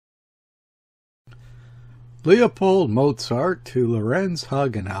Leopold Mozart to Lorenz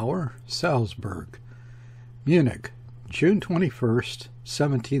Hagenauer, Salzburg, Munich, June 21st,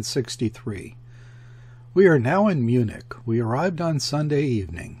 1763. We are now in Munich. We arrived on Sunday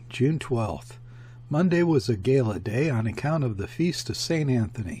evening, June 12th. Monday was a gala day on account of the feast of St.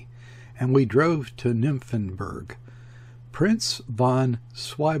 Anthony, and we drove to Nymphenburg. Prince von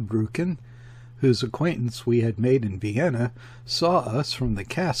Zweibrücken, whose acquaintance we had made in Vienna, saw us from the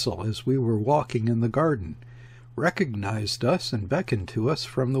castle as we were walking in the garden, recognized us, and beckoned to us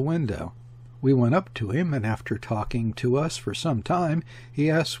from the window. We went up to him, and after talking to us for some time,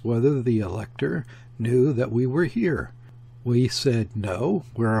 he asked whether the elector knew that we were here. We said no,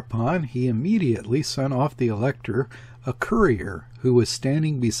 whereupon he immediately sent off the elector a courier who was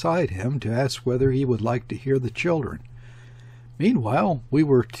standing beside him to ask whether he would like to hear the children. Meanwhile, we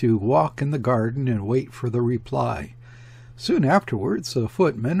were to walk in the garden and wait for the reply. Soon afterwards, a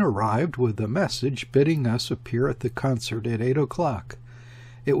footman arrived with a message bidding us appear at the concert at 8 o'clock.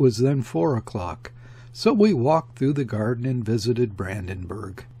 It was then 4 o'clock, so we walked through the garden and visited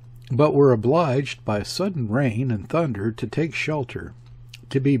Brandenburg, but were obliged by sudden rain and thunder to take shelter.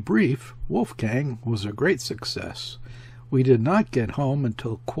 To be brief, Wolfgang was a great success. We did not get home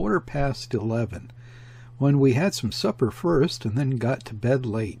until 11:15, when we had some supper first and then got to bed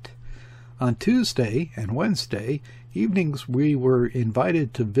late. On Tuesday and Wednesday evenings we were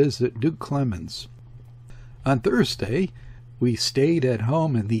invited to visit Duke Clemens. On Thursday we stayed at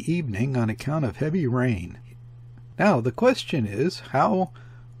home in the evening on account of heavy rain. Now the question is how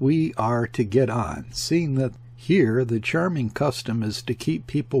we are to get on, seeing that here the charming custom is to keep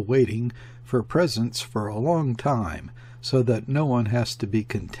people waiting for presents for a long time, so that no one has to be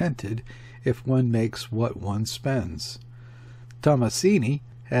contented if one makes what one spends. Tomasini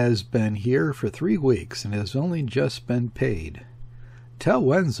has been here for 3 weeks and has only just been paid. Tell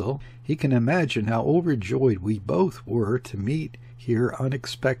Wenzel he can imagine how overjoyed we both were to meet here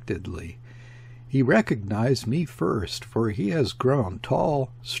unexpectedly. He recognized me first, for he has grown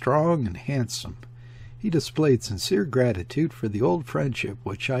tall, strong, and handsome. He displayed sincere gratitude for the old friendship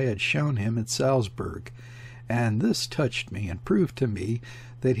which I had shown him at Salzburg, and this touched me and proved to me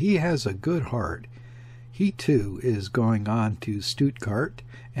that he has a good heart. He, too, is going on to Stuttgart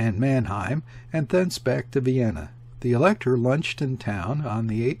and Mannheim, and thence back to Vienna. The elector lunched in town on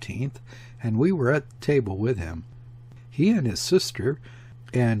the 18th, and we were at table with him. He and his sister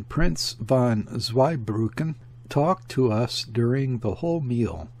and Prince von Zweibrücken talked to us during the whole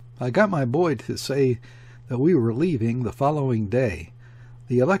meal. I got my boy to say that we were leaving the following day.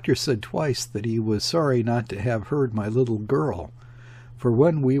 The elector said twice that he was sorry not to have heard my little girl, for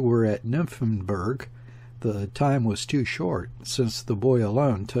when we were at Nymphenburg, the time was too short, since the boy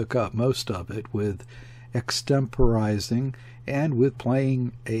alone took up most of it with extemporizing and with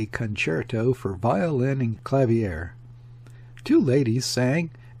playing a concerto for violin and clavier. 2 ladies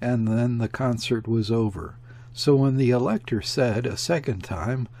sang, and then the concert was over. So when the elector said a second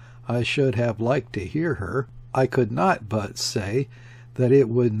time I should have liked to hear her, I could not but say that it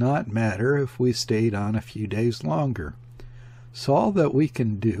would not matter if we stayed on a few days longer. So all that we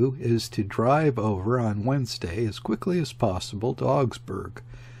can do is to drive over on Wednesday as quickly as possible to Augsburg,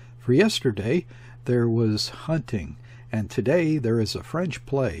 for yesterday there was hunting, and today there is a French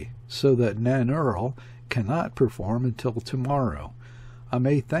play, so that Nannerl cannot perform until tomorrow. I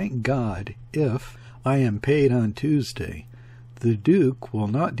may thank God if I am paid on Tuesday. The Duke will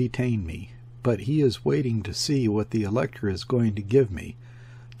not detain me, but he is waiting to see what the elector is going to give me.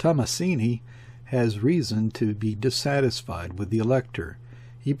 Tomasini has reason to be dissatisfied with the elector.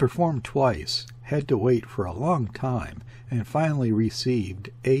 He performed twice, had to wait for a long time, and finally received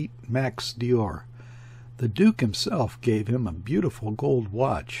 8 Max d'Or. The Duke himself gave him a beautiful gold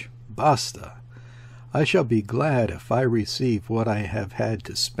watch. Basta! I shall be glad if I receive what I have had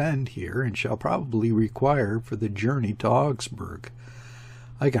to spend here and shall probably require for the journey to Augsburg.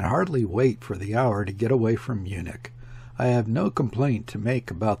 I can hardly wait for the hour to get away from Munich. I have no complaint to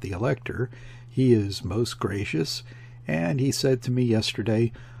make about the elector. He is most gracious, and he said to me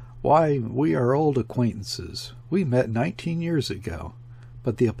yesterday, "Why, we are old acquaintances. We met 19 years ago."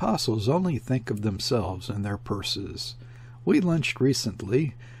 But the apostles only think of themselves and their purses. We lunched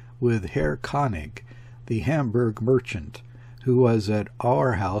recently with Herr Koenig, the Hamburg merchant, who was at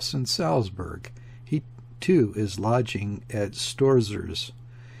our house in Salzburg. He, too, is lodging at Storzer's,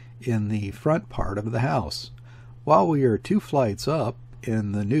 in the front part of the house, while we are 2 flights up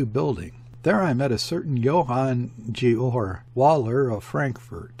in the new building. There I met a certain Johann Georg Waller of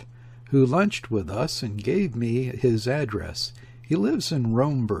Frankfurt, who lunched with us and gave me his address. He lives in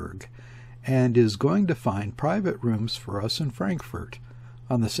Romberg, and is going to find private rooms for us in Frankfurt.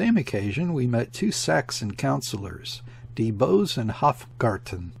 On the same occasion we met 2 Saxon councillors, De Bose and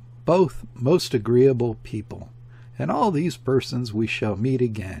Hofgarten, both most agreeable people. And all these persons we shall meet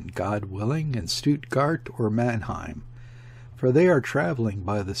again, God willing, in Stuttgart or Mannheim, for they are traveling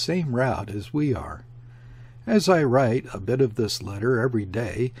by the same route as we are. As I write a bit of this letter every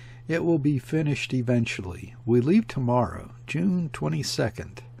day, it will be finished eventually. We leave tomorrow, June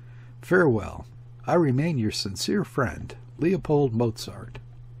 22nd. Farewell. I remain your sincere friend, Leopold Mozart.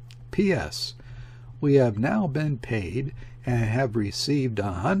 P.S. We have now been paid and have received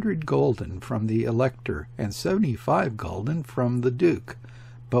 100 gulden from the Elector and 75 gulden from the Duke.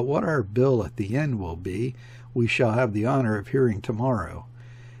 But what our bill at the end will be, we shall have the honor of hearing tomorrow.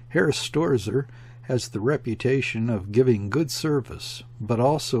 Herr Storzer has the reputation of giving good service, but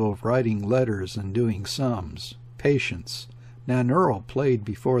also of writing letters and doing sums. Patience. Nannerl played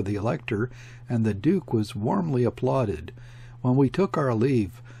before the Elector, and the Duke was warmly applauded. When we took our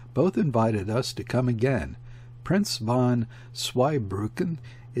leave, both invited us to come again. Prince von Zweibrücken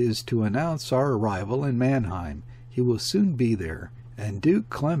is to announce our arrival in Mannheim. He will soon be there, and Duke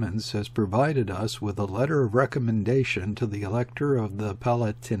Clemens has provided us with a letter of recommendation to the Elector of the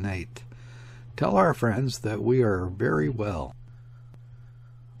Palatinate. Tell our friends that we are very well.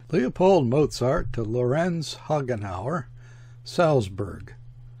 Leopold Mozart to Lorenz Hagenauer, Salzburg.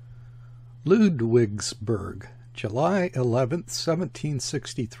 Ludwigsburg, July 11th,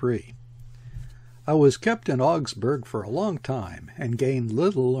 1763. I was kept in Augsburg for a long time, and gained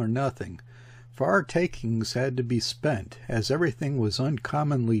little or nothing, for our takings had to be spent, as everything was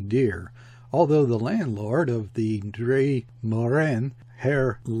uncommonly dear, although the landlord of the Drei Moren,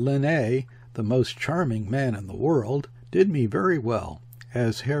 Herr Linné, the most charming man in the world, did me very well,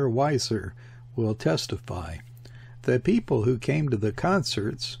 as Herr Weiser will testify. The people who came to the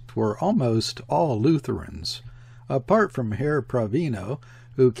concerts were almost all Lutherans, apart from Herr Pravino,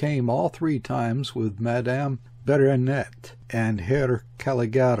 who came all 3 times with Madame Berenet and Herr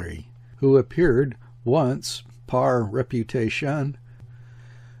Caligari, who appeared once par reputation.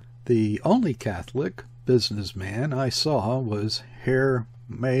 The only Catholic businessman I saw was Herr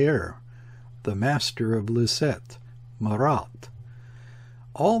Mayer, the master of Lisette, Marat.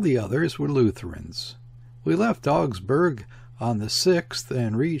 All the others were Lutherans. We left Augsburg on the 6th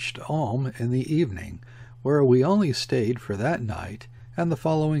and reached Ulm in the evening, where we only stayed for that night and the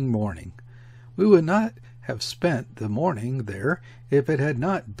following morning. We would not have spent the morning there if it had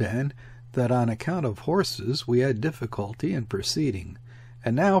not been that on account of horses we had difficulty in proceeding.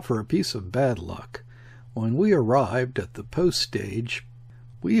 And now for a piece of bad luck. When we arrived at the post-stage,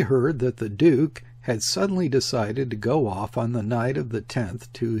 we heard that the Duke had suddenly decided to go off on the night of the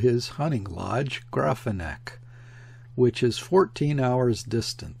 10th to his hunting lodge, Grafeneck, which is 14 hours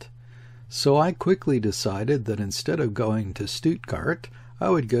distant. So I quickly decided that instead of going to Stuttgart, I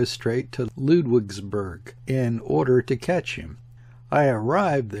would go straight to Ludwigsburg in order to catch him. I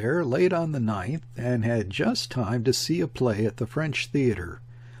arrived there late on the 9th and had just time to see a play at the French Theatre.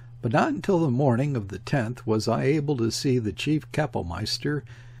 But not until the morning of the 10th was I able to see the chief Kapellmeister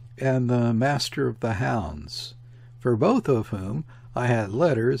and the Master of the Hounds, for both of whom I had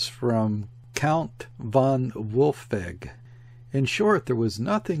letters from Count von Wolfegg. In short, there was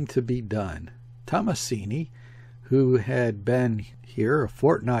nothing to be done. Tomasini, who had been here a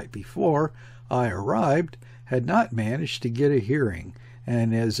fortnight before I arrived, had not managed to get a hearing,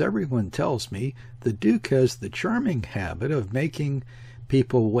 and as everyone tells me, the Duke has the charming habit of making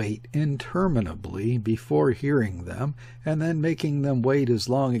people wait interminably before hearing them, and then making them wait as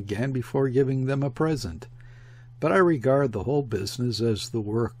long again before giving them a present. But I regard the whole business as the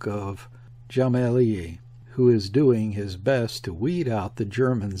work of Jomellier, who is doing his best to weed out the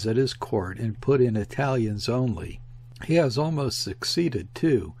Germans at his court and put in Italians only. He has almost succeeded,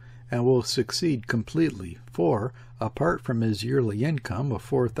 too, and will succeed completely, for, apart from his yearly income of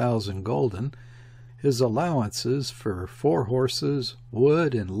 4,000 gulden, his allowances for 4 horses,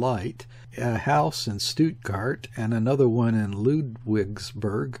 wood and light, a house in Stuttgart, and another one in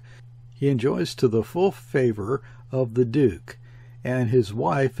Ludwigsburg, he enjoys to the full favor of the Duke, and his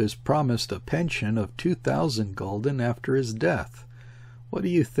wife is promised a pension of 2,000 gulden after his death. What do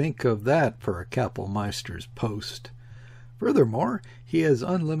you think of that for a Kapellmeister's post? Furthermore, he has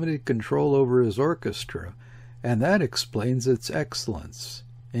unlimited control over his orchestra, and that explains its excellence.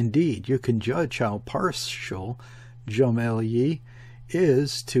 Indeed, you can judge how partial Jomellier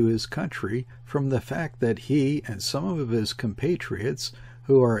is to his country from the fact that he and some of his compatriots,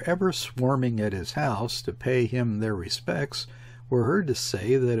 who are ever swarming at his house to pay him their respects, were heard to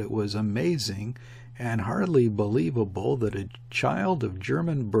say that it was amazing and hardly believable that a child of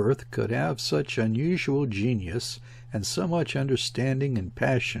German birth could have such unusual genius and so much understanding and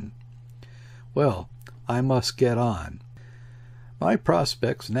passion. Well, I must get on. My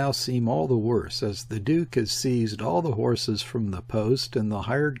prospects now seem all the worse, as the Duke has seized all the horses from the post and the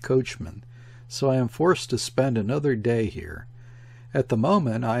hired coachman, so I am forced to spend another day here. At the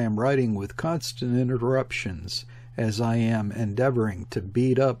moment I am writing with constant interruptions, as I am endeavoring to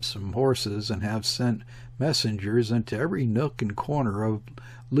beat up some horses and have sent messengers into every nook and corner of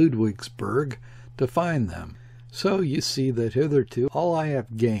Ludwigsburg to find them. So you see that hitherto all I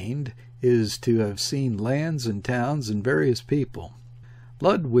have gained is to have seen lands and towns and various people.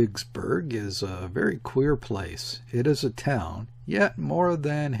 Ludwigsburg is a very queer place. It is a town, yet more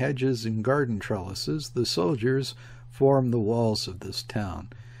than hedges and garden trellises, the soldiers form the walls of this town.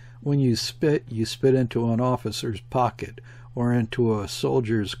 When you spit into an officer's pocket or into a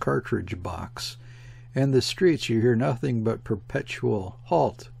soldier's cartridge box. In the streets you hear nothing but perpetual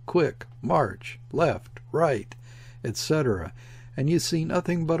halt, quick, march, left, right, etc., and you see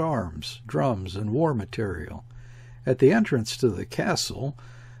nothing but arms, drums, and war material. At the entrance to the castle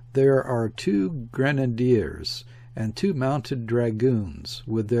there are 2 grenadiers and 2 mounted dragoons,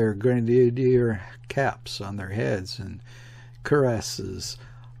 with their grenadier caps on their heads and cuirasses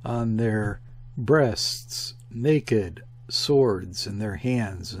on their breasts, naked swords in their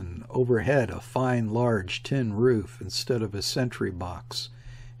hands, and overhead a fine large tin roof instead of a sentry box.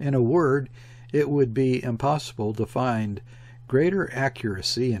 In a word, it would be impossible to find greater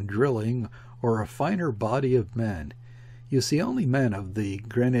accuracy in drilling or a finer body of men. You see only men of the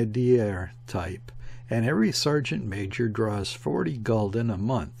grenadier type, and every sergeant major draws 40 gulden a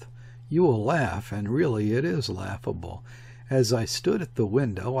month. You will laugh, and really it is laughable. As I stood at the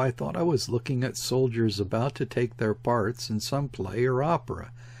window, I thought I was looking at soldiers about to take their parts in some play or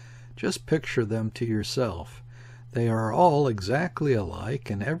opera. Just picture them to yourself. They are all exactly alike,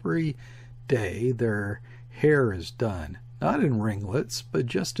 and every day their hair is done, not in ringlets, but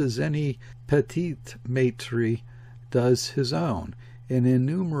just as any petit maître does his own, in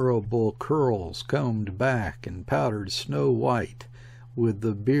innumerable curls combed back and powdered snow white, with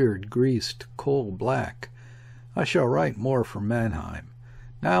the beard greased coal black. I shall write more from Mannheim.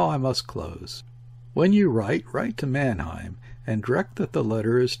 Now I must close. When you write to Mannheim, and direct that the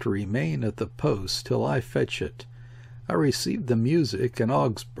letter is to remain at the post till I fetch it. I received the music in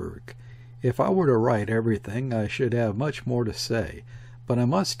Augsburg. If I were to write everything, I should have much more to say, but I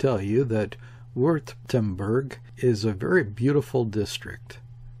must tell you that Württemberg is a very beautiful district.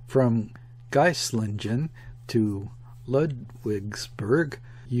 From Geislingen to Ludwigsburg,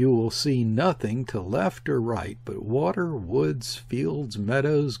 you will see nothing to left or right but water, woods, fields,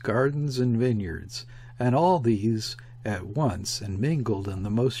 meadows, gardens, and vineyards, and all these at once and mingled in the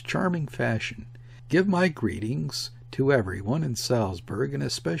most charming fashion. Give my greetings to everyone in Salzburg, and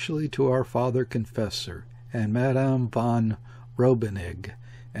especially to our Father Confessor and Madame von Robenig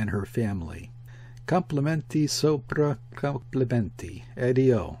and her family. Complimenti sopra complimenti.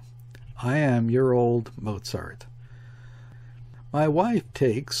 Addio. I am your old Mozart. My wife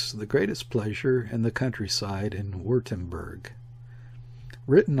takes the greatest pleasure in the countryside in Württemberg.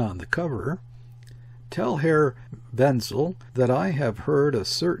 Written on the cover, tell Herr Wenzel that I have heard a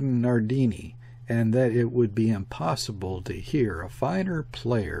certain Nardini, and that it would be impossible to hear a finer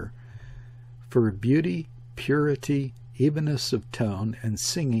player for beauty, purity, evenness of tone, and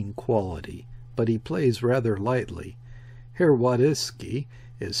singing quality, but he plays rather lightly. Herr Wadisky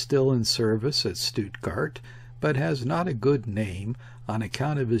is still in service at Stuttgart, but has not a good name on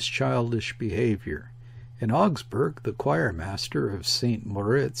account of his childish behavior. In Augsburg, the choirmaster of St.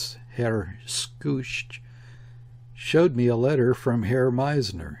 Moritz, Herr Schuch, showed me a letter from Herr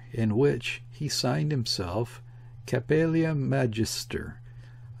Meisner, in which he signed himself Capellia Magister.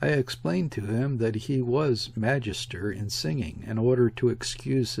 I explained to him that he was magister in singing, in order to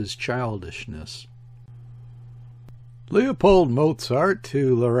excuse his childishness. Leopold Mozart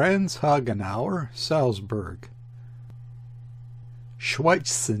to Lorenz Hagenauer, Salzburg.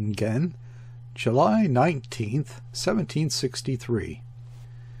 Schweizingen, July 19th, 1763.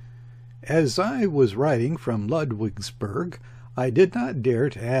 As I was writing from Ludwigsburg, I did not dare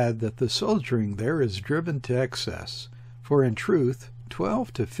to add that the soldiering there is driven to excess, for in truth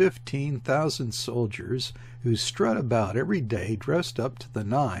 12,000 to 15,000 soldiers who strut about every day dressed up to the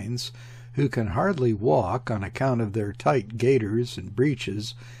nines, who can hardly walk on account of their tight gaiters and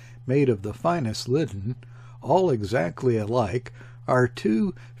breeches made of the finest linen, all exactly alike, are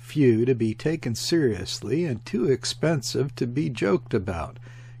too few to be taken seriously and too expensive to be joked about.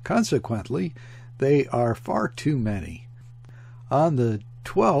 Consequently, they are far too many. On the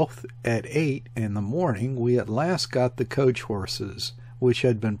 12th at 8 in the morning we at last got the coach horses, which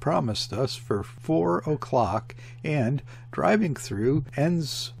had been promised us for 4 o'clock, and driving through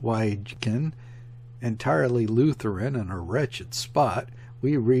Ensweigen, entirely Lutheran and a wretched spot,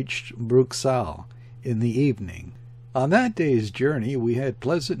 we reached Bruxelles in the evening. On that day's journey we had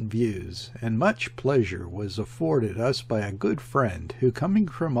pleasant views, and much pleasure was afforded us by a good friend who, coming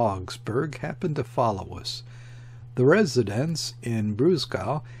from Augsburg, happened to follow us. The residence in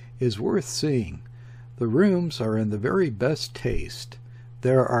Bruxelles is worth seeing. The rooms are in the very best taste.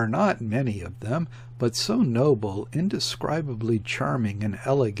 There are not many of them, but so noble, indescribably charming and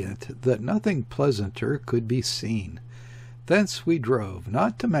elegant, that nothing pleasanter could be seen. Thence we drove,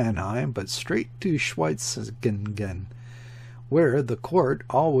 not to Mannheim, but straight to Schwetzingen, where the court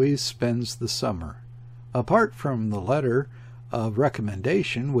always spends the summer. Apart from the letter of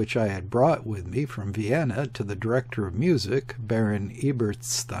recommendation which I had brought with me from Vienna to the director of music, Baron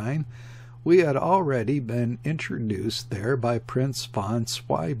Eberstein, we had already been introduced there by Prince von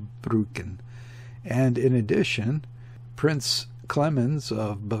Zweibrücken, and in addition, Prince Clemens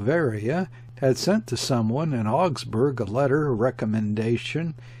of Bavaria had sent to someone in Augsburg a letter of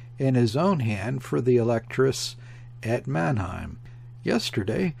recommendation in his own hand for the electress at Mannheim.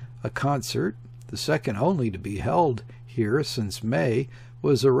 Yesterday, a concert, the second only to be held here since May,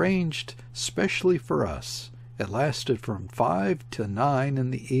 was arranged specially for us. It lasted from 5 to 9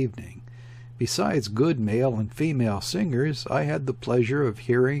 in the evening. Besides good male and female singers, I had the pleasure of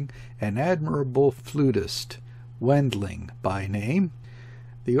hearing an admirable flutist, Wendling by name.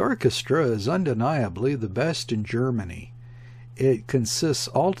 The orchestra is undeniably the best in Germany. It consists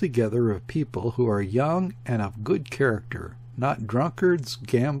altogether of people who are young and of good character, not drunkards,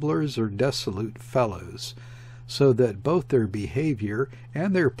 gamblers, or dissolute fellows, so that both their behavior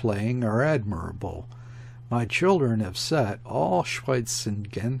and their playing are admirable. My children have sat all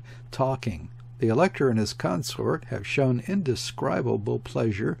Schwetzingen talking. The elector and his consort have shown indescribable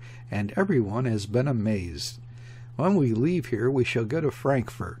pleasure, and everyone has been amazed. When we leave here we shall go to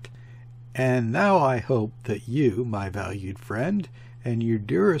Frankfurt. And now I hope that you, my valued friend, and your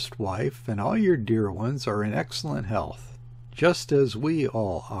dearest wife, and all your dear ones are in excellent health, just as we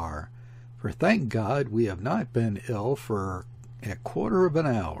all are. For thank God we have not been ill for a quarter of an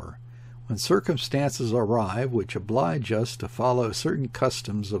hour. When circumstances arrive which oblige us to follow certain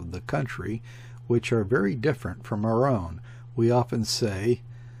customs of the country, which are very different from our own, we often say,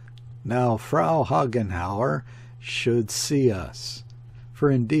 "Now Frau Hagenauer should see us." For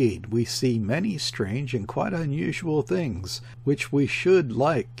indeed we see many strange and quite unusual things, which we should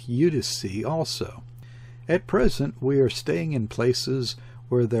like you to see also. At present we are staying in places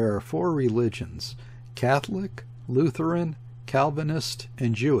where there are 4 religions, Catholic, Lutheran, Calvinist,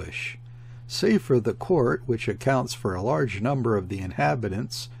 and Jewish. Save for the court, which accounts for a large number of the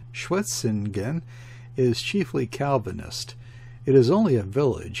inhabitants, Schwetzingen is chiefly Calvinist. It is only a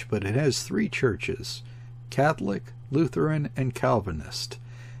village, but it has 3 churches, Catholic, Lutheran, and Calvinist,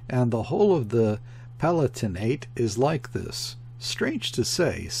 and the whole of the Palatinate is like this. Strange to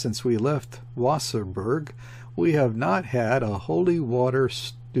say, since we left Wasserburg, we have not had a holy water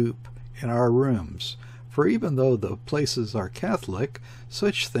stoup in our rooms, for even though the places are Catholic,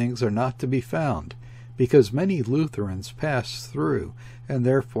 such things are not to be found, because many Lutherans pass through, and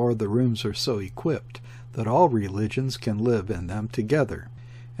therefore the rooms are so equipped that all religions can live in them together.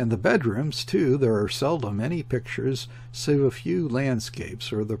 In the bedrooms, too, there are seldom any pictures, save a few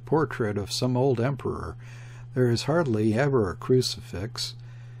landscapes or the portrait of some old emperor. There is hardly ever a crucifix.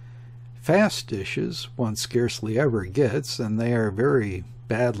 Fast dishes one scarcely ever gets, and they are very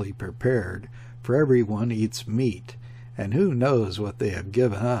badly prepared, for everyone eats meat, and who knows what they have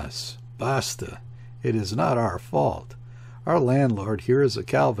given us? Basta! It is not our fault. Our landlord here is a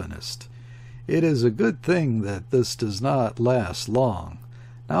Calvinist. It is a good thing that this does not last long.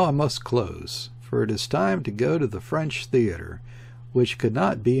 Now I must close, for it is time to go to the French theatre, which could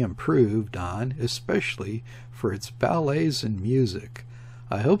not be improved on, especially for its ballets and music.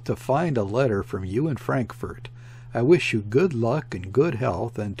 I hope to find a letter from you in Frankfurt. I wish you good luck and good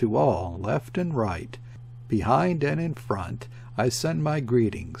health, and to all, left and right, behind and in front, I send my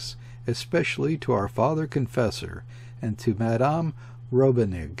greetings, especially to our Father Confessor, and to Madame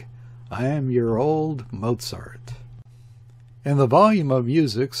Robinig. I am your old Mozart. In the volume of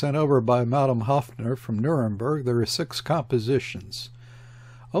music sent over by Madame Hofner from Nuremberg, there are 6 compositions.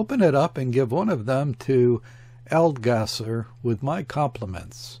 Open it up and give one of them to Eldgasser with my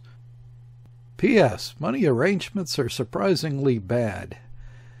compliments. P.S. Money arrangements are surprisingly bad.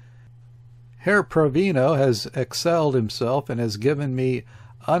 Herr Provino has excelled himself and has given me,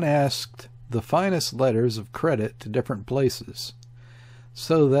 unasked, the finest letters of credit to different places.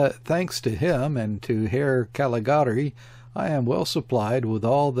 so that thanks to him and to Herr Caligari, I am well supplied with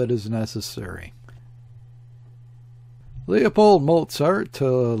all that is necessary. Leopold Mozart to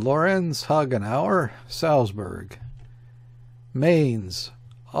Lorenz Hagenauer, Salzburg. Mainz,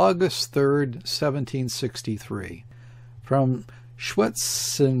 August 3rd, 1763. From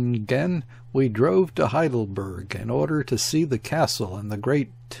Schwetzingen we drove to Heidelberg in order to see the castle and the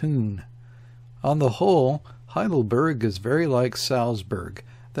great Thun. On the whole, Heidelberg is very like Salzburg,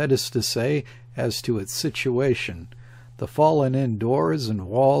 that is to say, as to its situation. The fallen-in doors and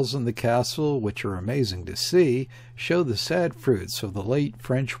walls in the castle, which are amazing to see, show the sad fruits of the late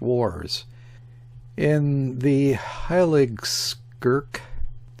French wars. In the Heiligskirche,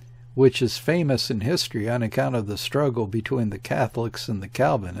 which is famous in history on account of the struggle between the Catholics and the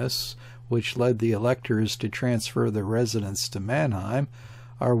Calvinists, which led the electors to transfer their residence to Mannheim,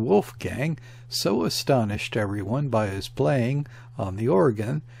 our Wolfgang so astonished everyone by his playing on the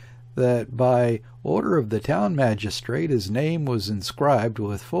organ that by order of the town magistrate his name was inscribed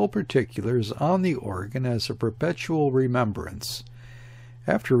with full particulars on the organ as a perpetual remembrance.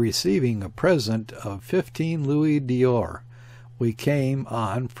 After receiving a present of 15 louis d'or, we came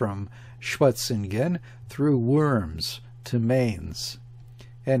on from Schwetzingen through Worms to Mainz.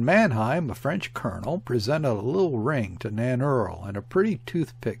 In Mannheim, a French colonel presented a little ring to Nan Earl and a pretty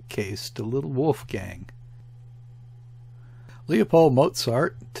toothpick case to little Wolfgang. Leopold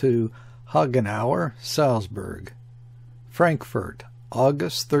Mozart to Hagenauer, Salzburg. Frankfurt,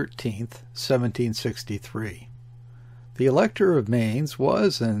 August 13th, 1763. The Elector of Mainz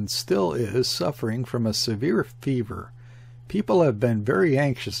was and still is suffering from a severe fever. People have been very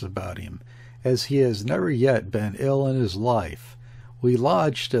anxious about him, as he has never yet been ill in his life. We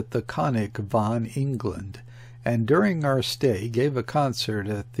lodged at the König von England, and during our stay gave a concert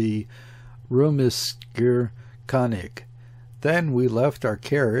at the Römischer König. Then we left our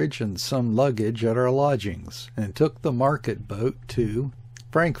carriage and some luggage at our lodgings, and took the market boat to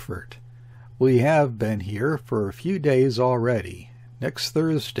Frankfurt. We have been here for a few days already. Next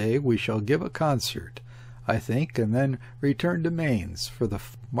Thursday we shall give a concert, I think, and then return to Mainz, for the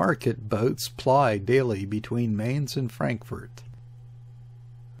market boats ply daily between Mainz and Frankfurt.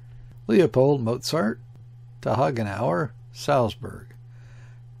 Leopold Mozart to Hagenauer, Salzburg.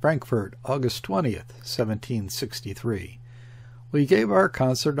 Frankfurt, August 20th, 1763. We gave our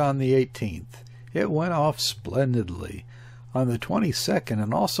concert on the 18th. It went off splendidly. On the 22nd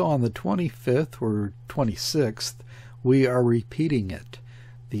and also on the 25th or 26th, we are repeating it.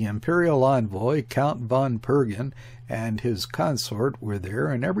 The imperial envoy, Count von Pergen, and his consort were there,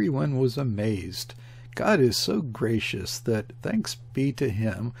 and everyone was amazed. God is so gracious that, thanks be to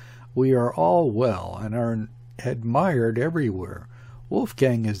him, we are all well and are admired everywhere.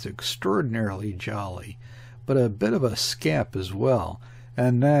 Wolfgang is extraordinarily jolly, but a bit of a scamp as well,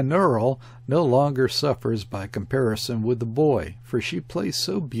 and Nan Earl no longer suffers by comparison with the boy, for she plays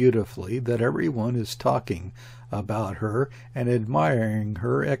so beautifully that everyone is talking about her and admiring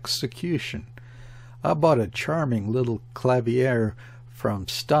her execution. I bought a charming little clavier from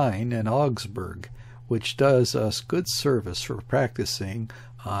Stein in Augsburg, which does us good service for practicing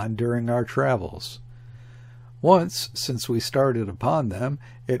on during our travels. Once, since we started upon them,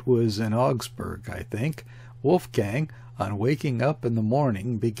 it was in Augsburg, I think, Wolfgang, on waking up in the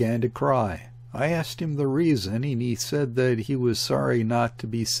morning, began to cry. I asked him the reason, and he said that he was sorry not to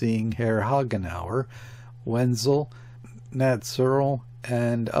be seeing Herr Hagenauer, Wenzel, Natzerl,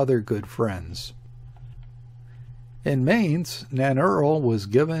 and other good friends. In Mainz, Nan Earl was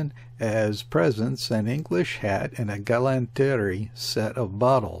given as presents an English hat and a galanterie set of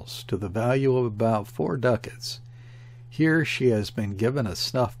bottles to the value of about 4 ducats. Here she has been given a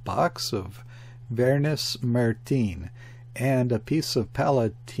snuff-box of Vernis Martin and a piece of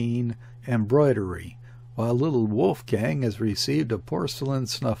Palatine embroidery, while little Wolfgang has received a porcelain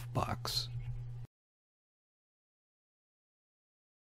snuff-box.